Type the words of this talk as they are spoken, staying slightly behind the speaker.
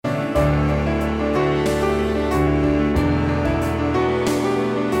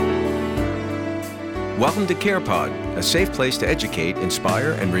Welcome to CarePod, a safe place to educate,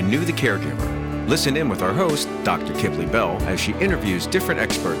 inspire, and renew the caregiver. Listen in with our host, Dr. Kipley Bell, as she interviews different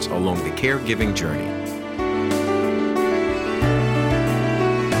experts along the caregiving journey.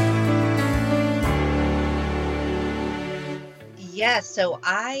 Yes, so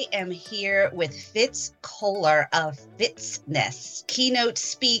I am here with Fitz Koehler of Fitzness, keynote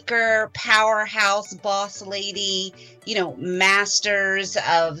speaker, powerhouse boss lady, masters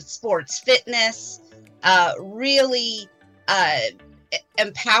of sports fitness, really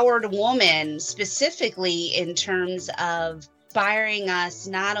empowered woman, specifically in terms of inspiring us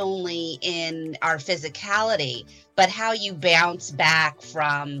not only in our physicality, but how you bounce back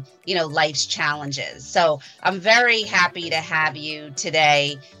from, life's challenges. So I'm very happy to have you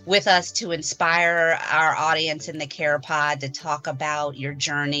today with us to inspire our audience in the CarePod to talk about your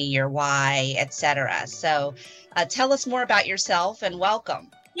journey, your why, etc. So tell us more about yourself and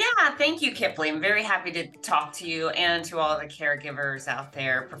welcome. Yeah, thank you, Kipley. I'm very happy to talk to you and to all the caregivers out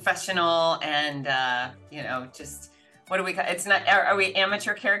there, professional and, just what do we call it's not, are we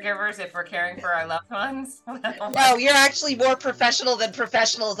amateur caregivers if we're caring for our loved ones? No, you're actually more professional than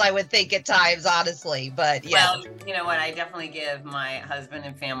professionals, I would think at times, honestly, but yeah. Well, you know what? I definitely give my husband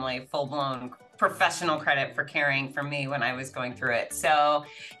and family full-blown professional credit for caring for me when I was going through it. So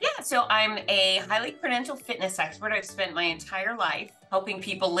I'm a highly credentialed fitness expert. I've spent my entire life helping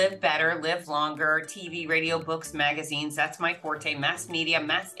people live better, live longer, TV, radio, books, magazines. That's my forte, mass media,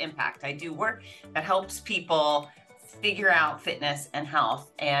 mass impact. I do work that helps people figure out fitness and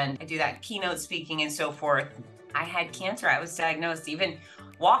health. And I do that keynote speaking and so forth. I had cancer. I was diagnosed, even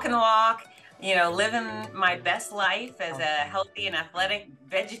walking the walk, living my best life as a healthy and athletic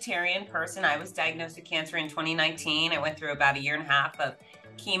vegetarian person. I was diagnosed with cancer in 2019. I went through about 1.5 years of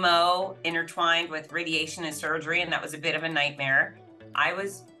chemo intertwined with radiation and surgery, and that was a bit of a nightmare. I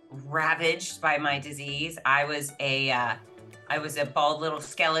was ravaged by my disease. I was a bald little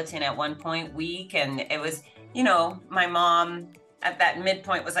skeleton at one point, weak, and it was, my mom at that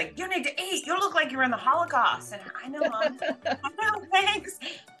midpoint was like, "You need to eat. You look like you're in the Holocaust." And I know, Mom. I know,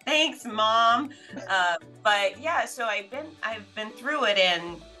 thanks, Mom. But yeah, so I've been through it,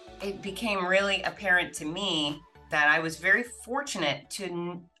 and it became really apparent to me that I was very fortunate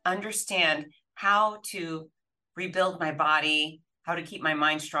to understand how to rebuild my body, how to keep my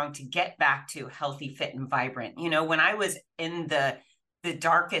mind strong to get back to healthy, fit, and vibrant. When I was in the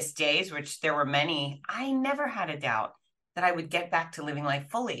darkest days, which there were many, I never had a doubt that I would get back to living life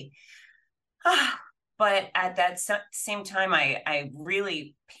fully. But at that same time, I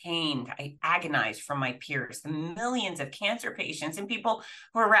really I agonized from my peers, the millions of cancer patients and people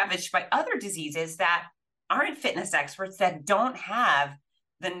who are ravaged by other diseases that aren't fitness experts, that don't have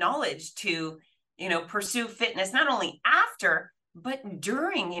the knowledge to, pursue fitness, not only after, but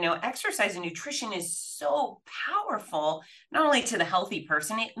during. Exercise and nutrition is so powerful, not only to the healthy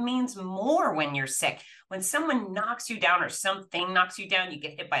person, it means more when you're sick. When someone knocks you down or something knocks you down, you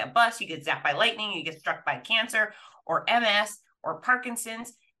get hit by a bus, you get zapped by lightning, you get struck by cancer or MS or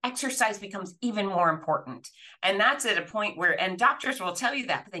Parkinson's, exercise becomes even more important. And that's at a point where, and doctors will tell you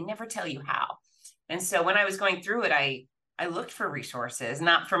that, but they never tell you how. And so when I was going through it, I looked for resources,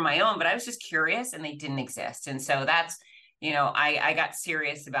 not for my own, but I was just curious, and they didn't exist. And so that's, I got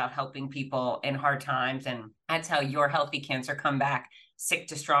serious about helping people in hard times. And that's how Your Healthy Cancer Comeback, Sick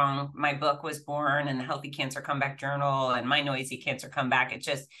to Strong, my book was born, and the Healthy Cancer Comeback Journal, and my Noisy Cancer Comeback. It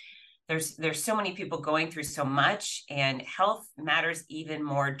just, there's so many people going through so much, and health matters even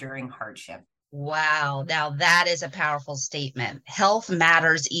more during hardship. Wow. Now that is a powerful statement. Health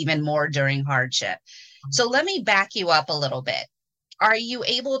matters even more during hardship. So let me back you up a little bit. Are you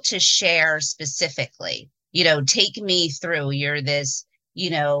able to share specifically, take me through, you're this,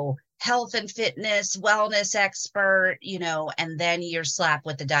 health and fitness, wellness expert, and then you're slapped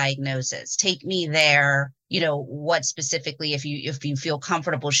with the diagnosis. Take me there, what specifically, if you feel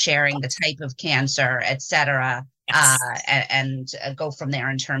comfortable sharing the type of cancer, et cetera, yes. and go from there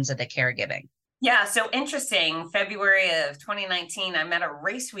in terms of the caregiving. Yeah, so interesting. February of 2019, I'm at a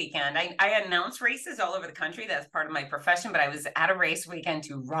race weekend. I announce races all over the country. That's part of my profession, but I was at a race weekend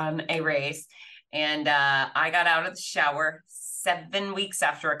to run a race. And I got out of the shower 7 weeks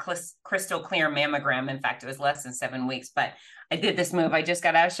after a crystal clear mammogram. In fact, it was less than 7 weeks, but I did this move. I just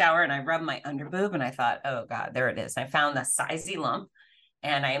got out of the shower and I rubbed my underboob, and I thought, oh God, there it is. I found the sizey lump.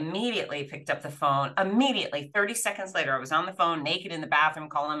 And I immediately picked up the phone. 30 seconds later, I was on the phone, naked in the bathroom,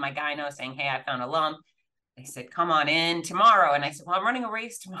 calling my gyno saying, "Hey, I found a lump." They said, "Come on in tomorrow." And I said, "Well, I'm running a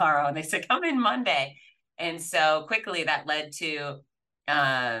race tomorrow." And they said, "Come in Monday." And so quickly that led to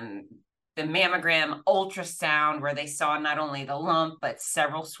the mammogram ultrasound, where they saw not only the lump, but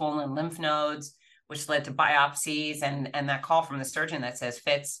several swollen lymph nodes, which led to biopsies and that call from the surgeon that says,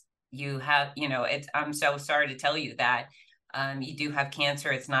 Fitz, you have, I'm so sorry to tell you that you do have cancer.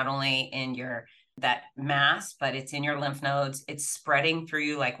 It's not only in that mass, but it's in your lymph nodes. It's spreading through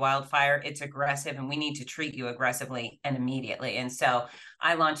you like wildfire. It's aggressive, and we need to treat you aggressively and immediately. And so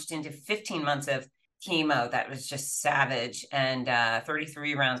I launched into 15 months of chemo that was just savage, and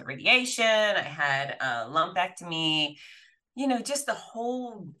 33 rounds of radiation. I had a lumpectomy, just the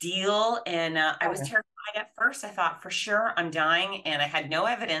whole deal. And I was terrified at first. I thought, for sure I'm dying, and I had no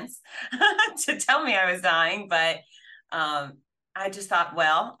evidence to tell me I was dying. But I just thought,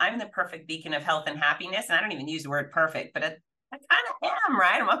 well, I'm the perfect beacon of health and happiness. And I don't even use the word perfect, but I kind of am,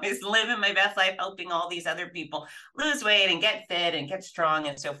 right? I'm always living my best life, helping all these other people lose weight and get fit and get strong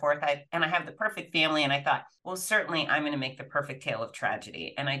and so forth. I have the perfect family. And I thought, well, certainly I'm going to make the perfect tale of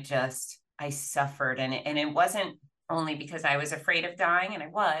tragedy. And I suffered. And it wasn't only because I was afraid of dying, and I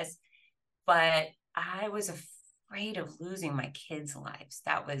was, but I was afraid of losing my kids' lives.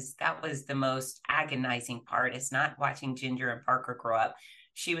 That was the most agonizing part. It's not watching Ginger and Parker grow up.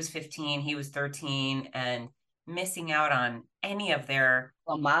 She was 15, he was 13, and missing out on any of their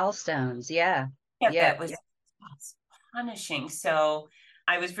milestones. Yeah. That was punishing. So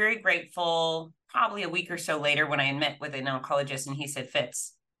I was very grateful, probably a week or so later, when I met with an oncologist, and he said,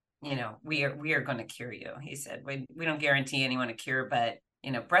 Fitz, we are going to cure you. He said, we don't guarantee anyone a cure, but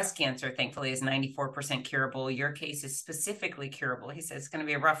breast cancer, thankfully, is 94% curable. Your case is specifically curable. He says it's going to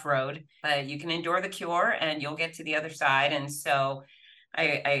be a rough road, but you can endure the cure and you'll get to the other side. And so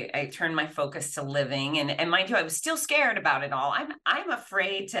I turned my focus to living, and mind you, I was still scared about it all. I'm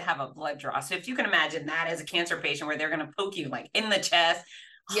afraid to have a blood draw. So if you can imagine that as a cancer patient, where they're going to poke you like in the chest.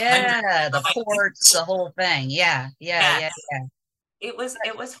 Yeah. The ports, the whole thing. Yeah. It was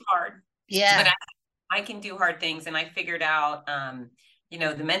hard. Yeah. But I can do hard things. And I figured out,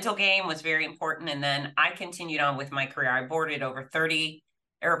 the mental game was very important. And then I continued on with my career. I boarded over 30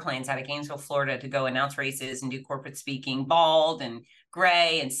 airplanes out of Gainesville, Florida, to go announce races and do corporate speaking, bald and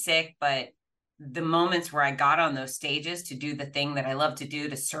gray and sick. But the moments where I got on those stages to do the thing that I love to do,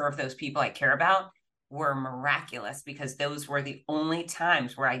 to serve those people I care about, were miraculous, because those were the only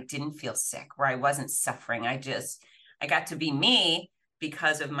times where I didn't feel sick, where I wasn't suffering. I got to be me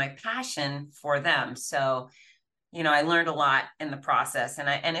because of my passion for them. So, I learned a lot in the process,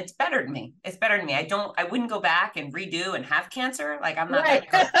 and it's bettered me. It's bettered me. I wouldn't go back and redo and have cancer. Like, I'm not right.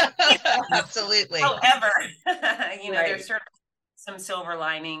 Absolutely. However, there's certainly some silver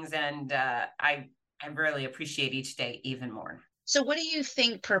linings, and I really appreciate each day even more. So what do you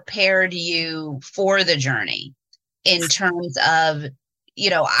think prepared you for the journey in terms of,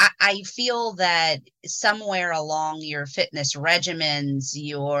 I feel that somewhere along your fitness regimens,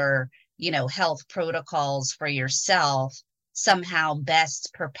 your health protocols for yourself somehow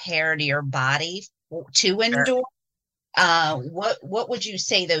best prepared your body to endure. What would you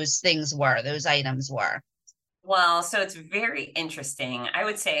say those items were? Well, so it's very interesting. I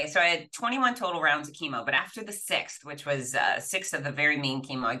would say, so I had 21 total rounds of chemo, but after the sixth, which was 6 of the very mean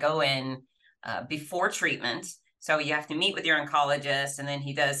chemo, I go in before treatment. So you have to meet with your oncologist, and then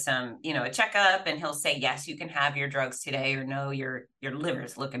he does some, a checkup, and he'll say, yes, you can have your drugs today, or no, your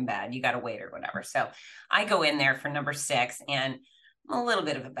liver's looking bad, you got to wait, or whatever. So I go in there for number 6, and I'm a little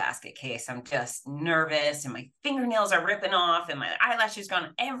bit of a basket case. I'm just nervous, and my fingernails are ripping off, and my eyelashes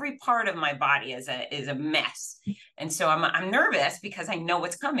gone. Every part of my body is a mess. And so I'm nervous because I know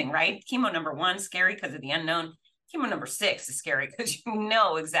what's coming, right? Chemo number 1, scary because of the unknown. Chemo number 6 is scary because you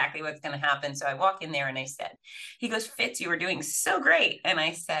know exactly what's going to happen. So I walk in there, and he goes, Fitz, you were doing so great. And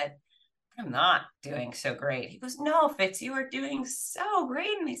I said, I'm not doing so great. He goes, no, Fitz, you are doing so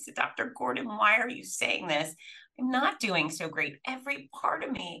great. And I said, Dr. Gordon, why are you saying this? I'm not doing so great. Every part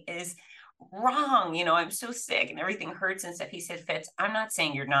of me is wrong. I'm so sick and everything hurts and stuff. He said, Fitz, I'm not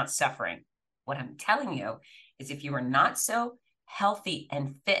saying you're not suffering. What I'm telling you is, if you were not so healthy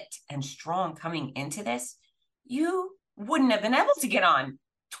and fit and strong coming into this, you wouldn't have been able to get on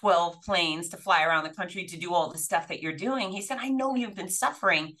 12 planes to fly around the country to do all the stuff that you're doing. He said, I know you've been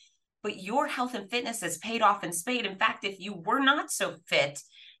suffering, but your health and fitness has paid off in spades. In fact, if you were not so fit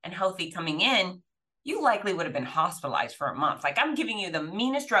and healthy coming in, you likely would have been hospitalized for a month. Like, I'm giving you the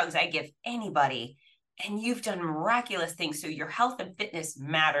meanest drugs I give anybody, and you've done miraculous things. So your health and fitness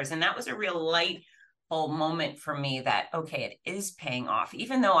matters. And that was a real light bulb moment for me that, okay, it is paying off.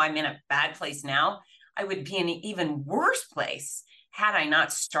 Even though I'm in a bad place now, I would be in an even worse place had I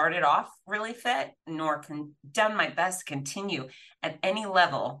not started off really fit, nor done my best to continue at any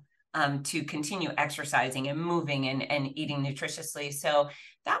level to continue exercising and moving and eating nutritiously. So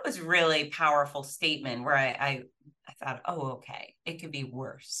that was really powerful statement where I I thought, oh, okay, it could be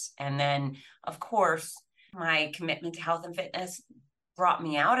worse. And then, of course, my commitment to health and fitness brought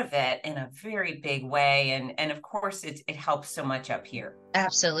me out of it in a very big way. And of course, it helps so much up here.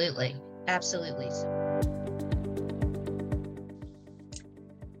 Absolutely. Absolutely.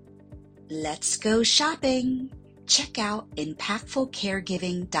 Let's go shopping. Check out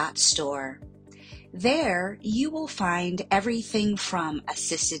impactfulcaregiving.store. There, you will find everything from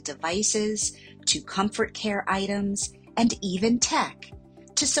assisted devices to comfort care items and even tech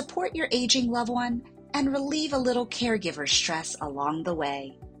to support your aging loved one and relieve a little caregiver stress along the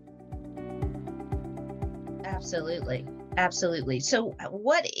way. Absolutely. Absolutely. So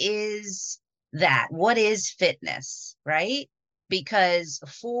what is that? What is fitness, right? Because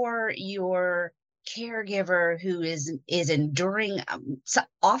for your caregiver who is enduring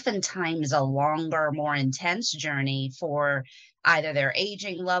oftentimes a longer, more intense journey for either their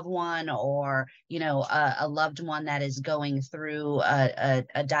aging loved one or, a loved one that is going through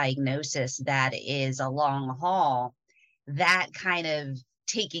a diagnosis that is a long haul, that kind of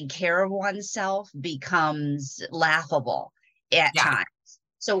taking care of oneself becomes laughable at times.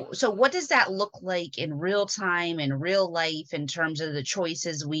 So what does that look like in real time, in real life, in terms of the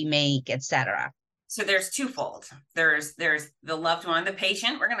choices we make, et cetera? So there's twofold. There's the loved one, the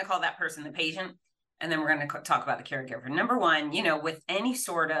patient. We're going to call that person the patient. And then we're going to talk about the caregiver. Number one, with any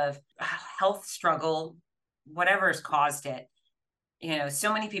sort of health struggle, whatever has caused it,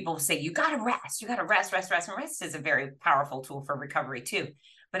 so many people say, you got to rest. And rest is a very powerful tool for recovery too.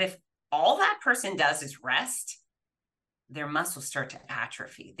 But if all that person does is rest, their muscles start to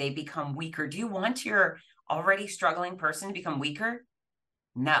atrophy. They become weaker. Do you want your already struggling person to become weaker?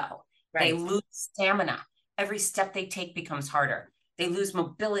 No. Right. They lose stamina. Every step they take becomes harder. They lose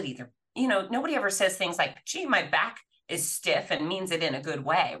mobility. Nobody ever says things like, gee, my back is stiff, and means it in a good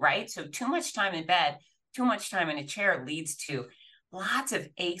way, right? So too much time in bed, too much time in a chair leads to lots of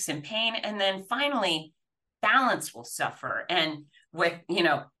aches and pain. And then finally, balance will suffer. And with,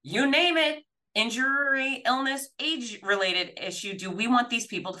 you name it, injury, illness, age-related issue, do we want these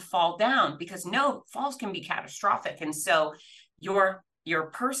people to fall down? Because no, falls can be catastrophic. And so your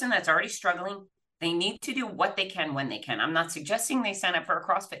person that's already struggling, they need to do what they can when they can. I'm not suggesting they sign up for a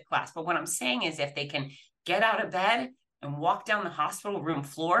CrossFit class, but what I'm saying is if they can get out of bed and walk down the hospital room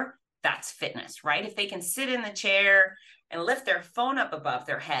floor, that's fitness, right? If they can sit in the chair and lift their phone up above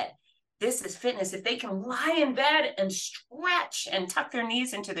their head, this is fitness. If they can lie in bed and stretch and tuck their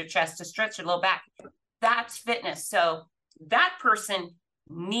knees into their chest to stretch their low back, that's fitness. So that person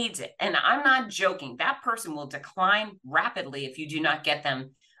needs it. And I'm not joking. That person will decline rapidly if you do not get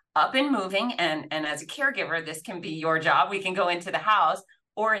them up and moving. And as a caregiver, this can be your job. We can go into the house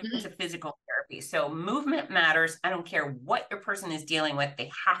or into physical therapy. So movement matters. I don't care what your person is dealing with. They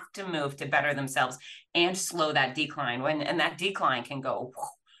have to move to better themselves and slow that decline. And that decline can go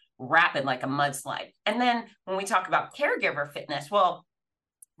rapid like a mudslide. And then when we talk about caregiver fitness, well,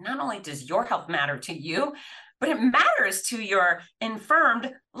 not only does your health matter to you, but it matters to your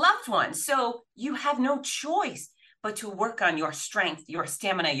infirmed loved one. So you have no choice but to work on your strength, your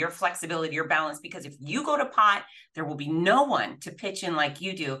stamina, your flexibility, your balance, because if you go to pot, there will be no one to pitch in like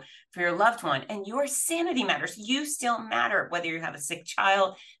you do for your loved one. And your sanity matters. You still matter, whether you have a sick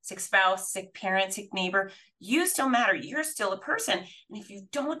child, sick spouse, sick parent, sick neighbor, you still matter. You're still a person. And if you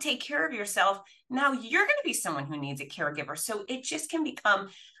don't take care of yourself, now you're going to be someone who needs a caregiver. So it just can become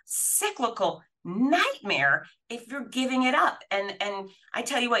cyclical nightmare if you're giving it up. And I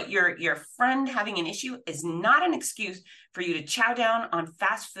tell you what, your friend having an issue is not an excuse for you to chow down on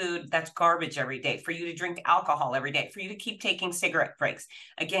fast food that's garbage every day, for you to drink alcohol every day, for you to keep taking cigarette breaks.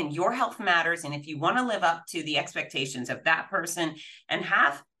 Again, your health matters. And if you want to live up to the expectations of that person and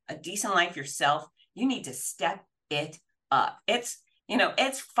have a decent life yourself, you need to step it up. It's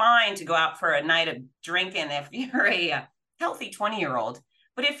fine to go out for a night of drinking if you're a healthy 20-year-old.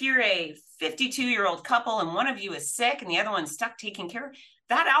 But if you're a 52-year-old couple and one of you is sick and the other one's stuck taking care of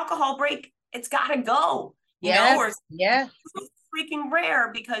that alcohol break, it's got to go. Or it's freaking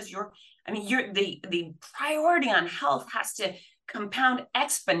rare because the priority on health has to compound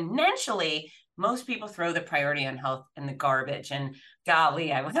exponentially. Most people throw the priority on health in the garbage. And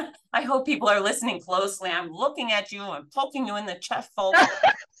golly, I hope people are listening closely. I'm looking at you and poking you in the chest fold.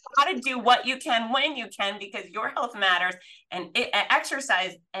 How to do what you can when you can, because your health matters. And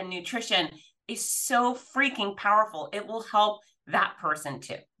exercise and nutrition is so freaking powerful. It will help that person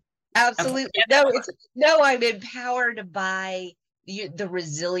too. Absolutely. I'm empowered by the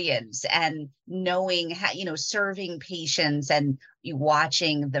resilience and knowing how, serving patients and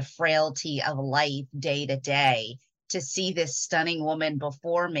watching the frailty of life day to day, to see this stunning woman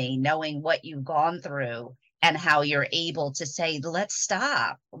before me, knowing what you've gone through and how you're able to say, let's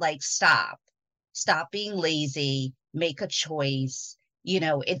stop, like stop being lazy, make a choice.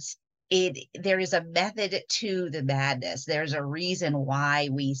 There is a method to the madness. There's a reason why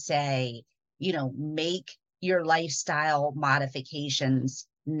we say, make your lifestyle modifications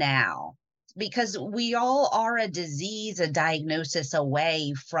now, because we all are a disease, a diagnosis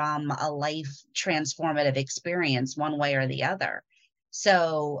away from a life transformative experience one way or the other.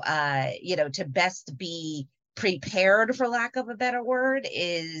 So, to best be prepared, for lack of a better word,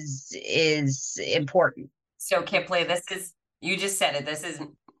 is important. So Kipli, you just said it. I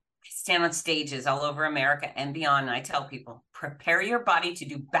stand on stages all over America and beyond. And I tell people, prepare your body to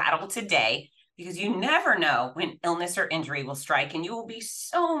do battle today, because you never know when illness or injury will strike, and you will be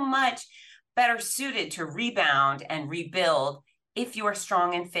so much better suited to rebound and rebuild if you are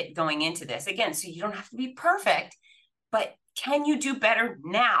strong and fit going into this. Again, so you don't have to be perfect, but can you do better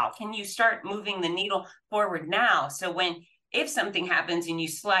now? Can you start moving the needle forward now? So if something happens and you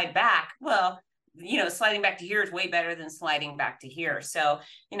slide back, well, sliding back to here is way better than sliding back to here. So,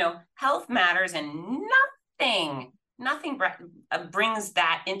 health matters, and nothing brings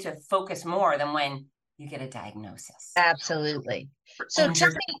that into focus more than when you get a diagnosis. Absolutely. So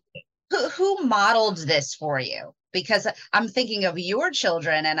tell me, who modeled this for you? Because I'm thinking of your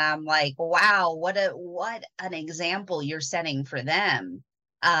children and I'm like, wow, what an example you're setting for them,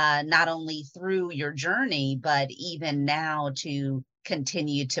 not only through your journey, but even now to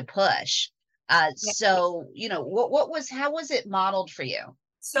continue to push. So, how was it modeled for you?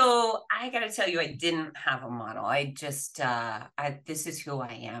 So I got to tell you, I didn't have a model. I just, this is who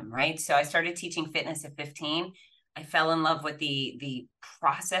I am, right? So I started teaching fitness at 15. I fell in love with the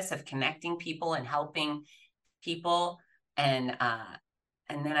process of connecting people and helping people. And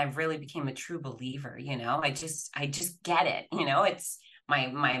then I really became a true believer, I just get it. It's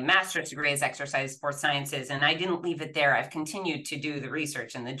my master's degree is exercise sports sciences, and I didn't leave it there. I've continued to do the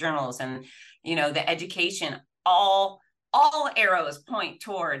research and the journals and, the education. All arrows point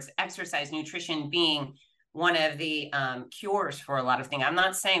towards exercise nutrition being one of the cures for a lot of things. I'm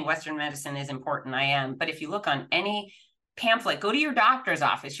not saying Western medicine is important. I am. But if you look on any pamphlet, go to your doctor's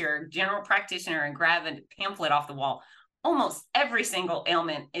office, your general practitioner, and grab a pamphlet off the wall. Almost every single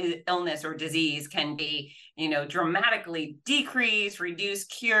ailment, illness, or disease can be, dramatically decreased, reduced,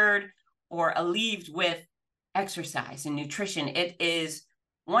 cured, or alleviated with exercise and nutrition. It is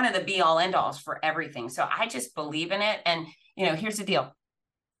one of the be-all end-alls for everything. So I just believe in it. And, here's the deal.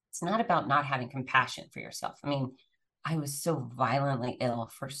 It's not about not having compassion for yourself. I mean, I was so violently ill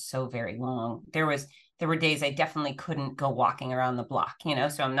for so very long. There were days I definitely couldn't go walking around the block,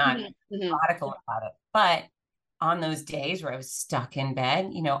 so I'm not radical about it. But on those days where I was stuck in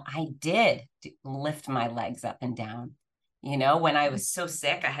bed, I did lift my legs up and down. When I was so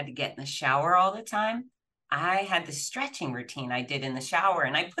sick, I had to get in the shower all the time. I had the stretching routine I did in the shower,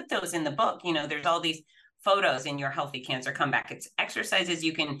 and I put those in the book. There's all these photos in Your Healthy Cancer Comeback. It's exercises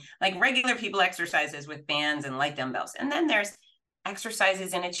you can, like regular people exercises with bands and light dumbbells. And then there's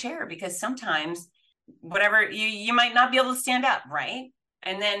exercises in a chair, because sometimes whatever you might not be able to stand up, right?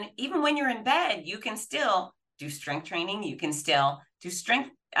 And then even when you're in bed, you can still do strength training. You can still do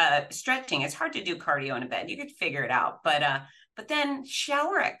strength stretching. It's hard to do cardio in a bed. You could figure it out. But then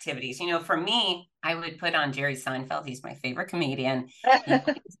shower activities, for me, I would put on Jerry Seinfeld. He's my favorite comedian. He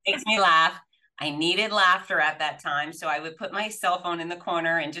makes me laugh. I needed laughter at that time. So I would put my cell phone in the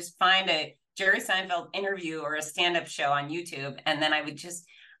corner and just find a Jerry Seinfeld interview or a stand-up show on YouTube. And then I would just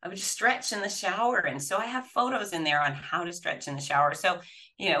stretch in the shower. And so I have photos in there on how to stretch in the shower. So,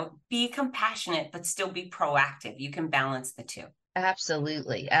 be compassionate, but still be proactive. You can balance the two.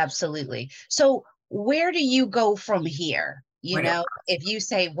 Absolutely. Absolutely. So where do you go from here? If you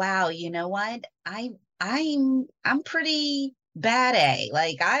say, wow, you know what, I'm pretty bad A,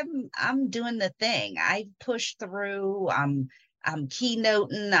 like I'm doing the thing. I push through. I'm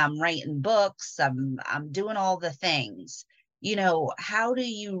keynoting. I'm writing books. I'm doing all the things. How do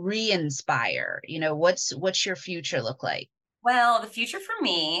you re-inspire? What's your future look like? Well, the future for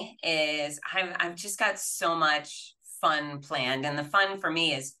me is I've just got so much fun planned, and the fun for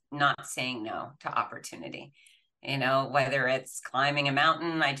me is not saying no to opportunity. Whether it's climbing a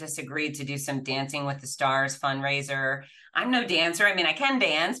mountain. I just agreed to do some Dancing with the Stars fundraiser. I'm no dancer. I mean, I can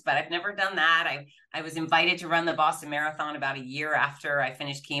dance, but I've never done that. I was invited to run the Boston Marathon about a year after I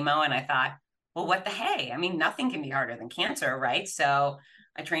finished chemo, and I thought, well, what the hey? I mean, nothing can be harder than cancer, right? So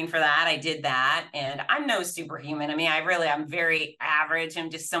I trained for that. I did that, and I'm no superhuman. I mean, I'm very average. I'm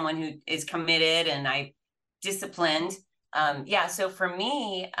just someone who is committed and disciplined. So for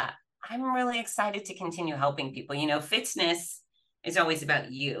me, I'm really excited to continue helping people. Fitness is always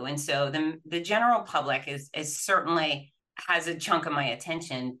about you. And so the general public is certainly has a chunk of my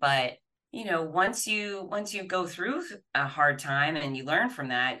attention, but once you go through a hard time and you learn from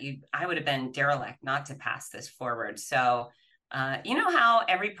that, I would have been derelict not to pass this forward. So, you know how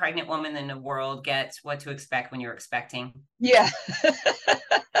every pregnant woman in the world gets what to expect when you're expecting? Yeah.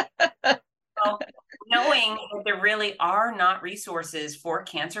 So, knowing that there really are not resources for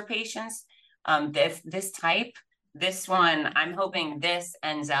cancer patients, this one, I'm hoping this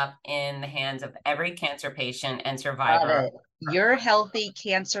ends up in the hands of every cancer patient and survivor. Your Healthy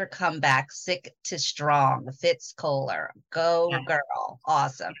Cancer Comeback, Sick to Strong, Fitz Koehler. Go girl.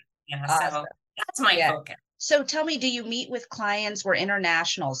 Awesome. Yeah, awesome. So that's my focus. So tell me, do you meet with clients? We're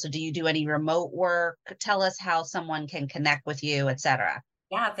international. So do you do any remote work? Tell us how someone can connect with you, etc.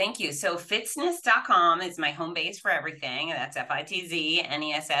 Yeah, thank you. So Fitzness.com is my home base for everything. That's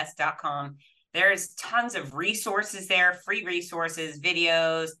FITZNESS.com. There's tons of resources there, free resources,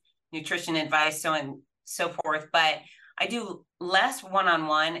 videos, nutrition advice, so on and so forth. But I do less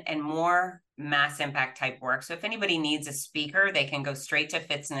one-on-one and more mass impact type work. So if anybody needs a speaker, they can go straight to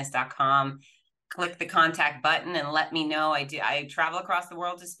Fitzness.com, click the contact button and let me know. I travel across the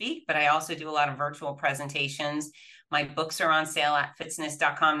world to speak, but I also do a lot of virtual presentations. My books are on sale at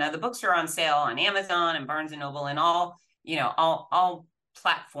Fitzness.com. Now the books are on sale on Amazon and Barnes & Noble and all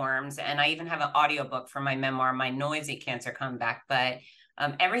platforms. And I even have an audiobook for my memoir, My Noisy Cancer Comeback. But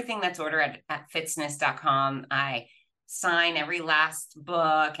everything that's ordered at Fitzness.com, I sign every last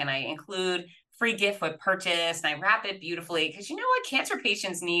book and I include free gift with purchase, and I wrap it beautifully because you know what, cancer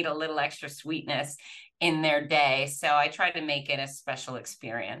patients need a little extra sweetness in their day. So I try to make it a special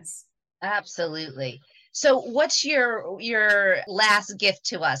experience. Absolutely. So what's your last gift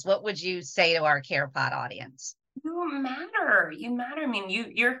to us? What would you say to our CarePod audience? You matter. I mean,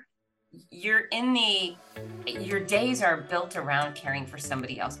 your days are built around caring for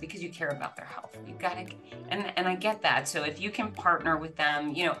somebody else because you care about their health. You got to, and I get that. So if you can partner with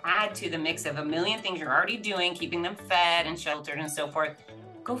them, add to the mix of a million things you're already doing, keeping them fed and sheltered and so forth.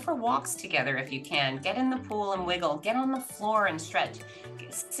 Go for walks together if you can. Get in the pool and wiggle. Get on the floor and stretch.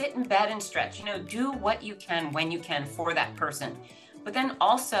 Sit in bed and stretch. Do what you can when you can for that person. But then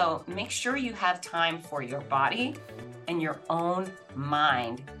also make sure you have time for your body and your own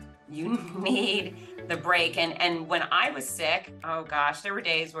mind. You need the break. And when I was sick, oh gosh, there were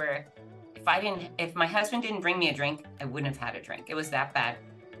days where if my husband didn't bring me a drink, I wouldn't have had a drink. It was that bad.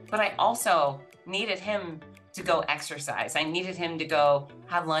 But I also needed him to go exercise. I needed him to go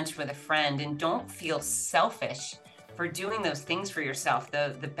have lunch with a friend. And don't feel selfish for doing those things for yourself.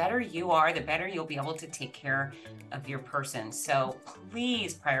 The better you are, the better you'll be able to take care of your person. So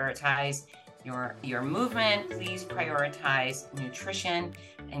please prioritize your movement. Please prioritize nutrition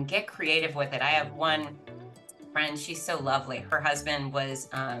and get creative with it. I have one friend, she's so lovely. Her husband was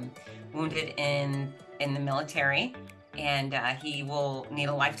wounded in the military, and he will need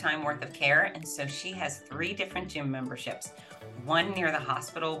a lifetime worth of care. And so she has 3 different gym memberships, one near the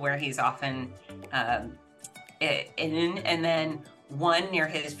hospital where he's often in, and then one near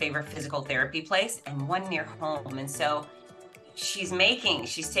his favorite physical therapy place and one near home. And so she's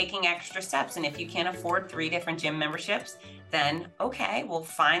taking extra steps. And if you can't afford 3 different gym memberships, then okay, we'll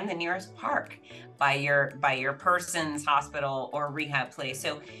find the nearest park by your person's hospital or rehab place.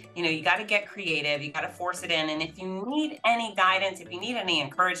 So, you got to get creative, you got to force it in. And if you need any guidance, if you need any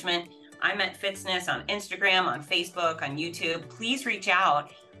encouragement, I'm at Fitzness on Instagram, on Facebook, on YouTube. Please reach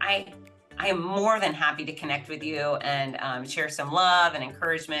out. I am more than happy to connect with you and share some love and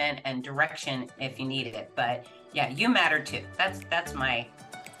encouragement and direction if you needed it. But yeah, you matter too. That's my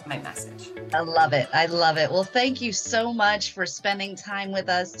message. I love it. Well, thank you so much for spending time with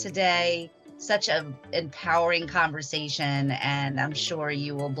us today. Such an empowering conversation, and I'm sure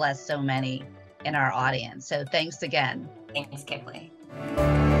you will bless so many in our audience. So thanks again. Thanks, Kipli.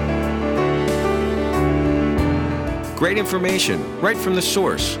 Great information right from the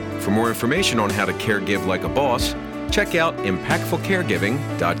source. For more information on how to caregive like a boss, check out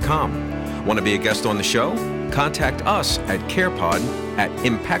impactfulcaregiving.com. Want to be a guest on the show? Contact us at CarePod at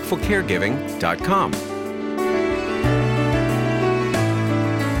impactfulcaregiving.com.